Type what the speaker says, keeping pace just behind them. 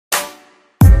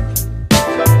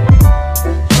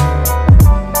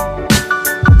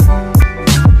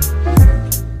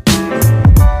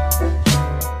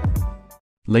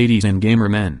Ladies and gamer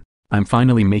men, I'm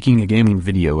finally making a gaming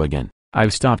video again.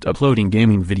 I've stopped uploading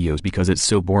gaming videos because it's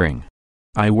so boring.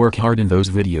 I work hard in those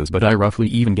videos but I roughly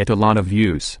even get a lot of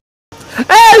views.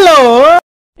 Hello!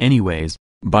 Anyways,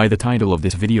 by the title of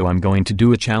this video I'm going to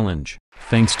do a challenge.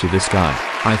 Thanks to this guy,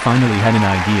 I finally had an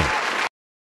idea.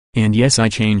 And yes, I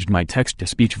changed my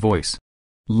text-to-speech voice.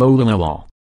 Lololol.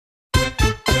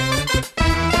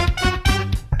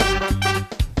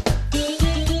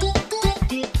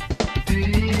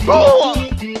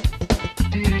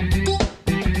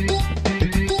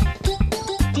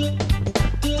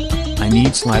 I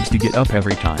need slabs to get up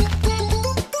every time.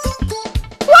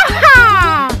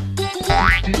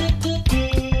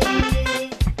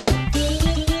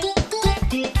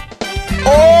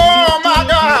 Oh my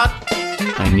god!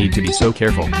 I need to be so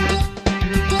careful.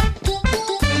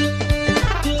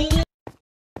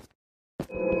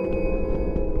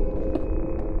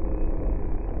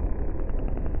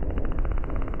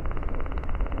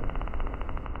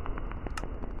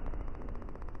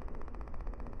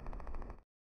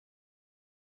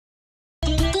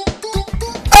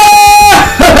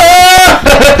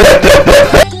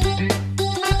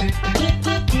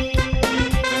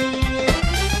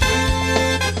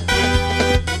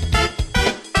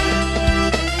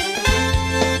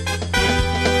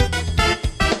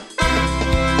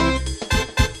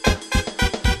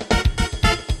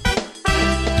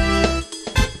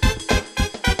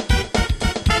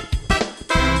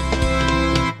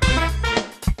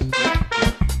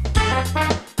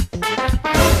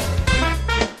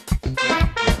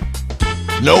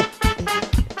 Nope.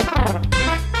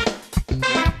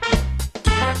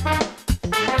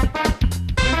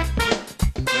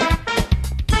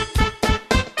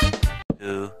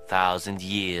 Thousand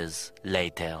years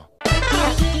later.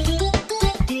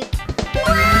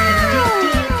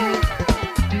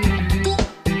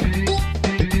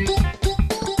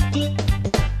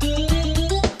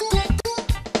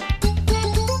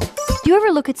 Do you ever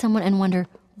look at someone and wonder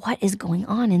what is going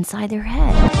on inside their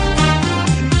head?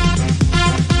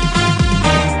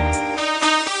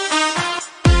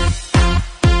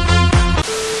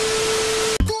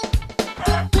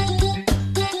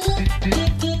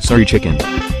 Sorry, chicken.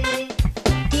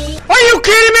 Are you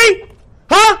kidding me?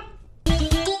 Huh?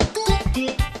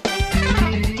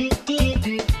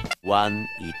 One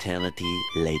eternity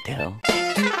later.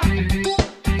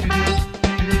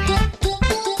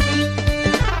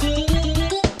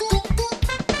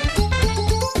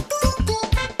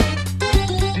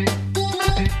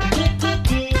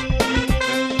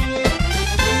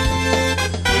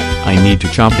 I need to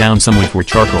chop down some wood for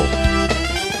charcoal.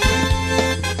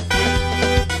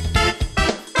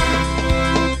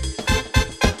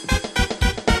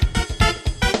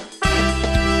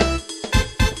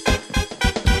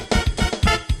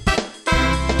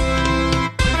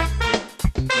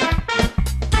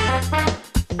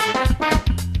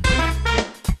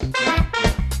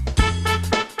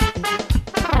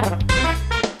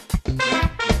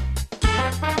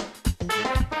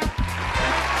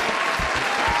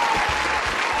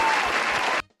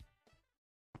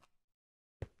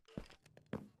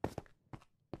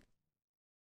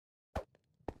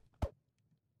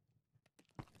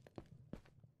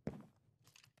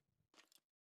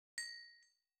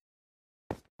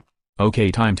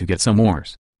 Okay, time to get some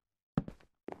ores.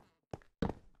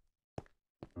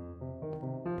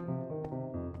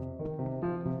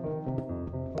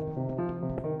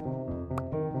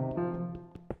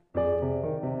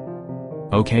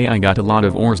 Okay, I got a lot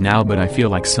of ores now, but I feel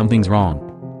like something's wrong.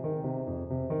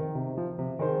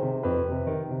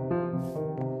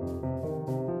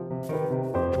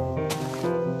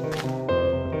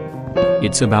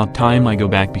 It's about time I go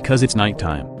back because it's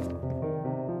nighttime.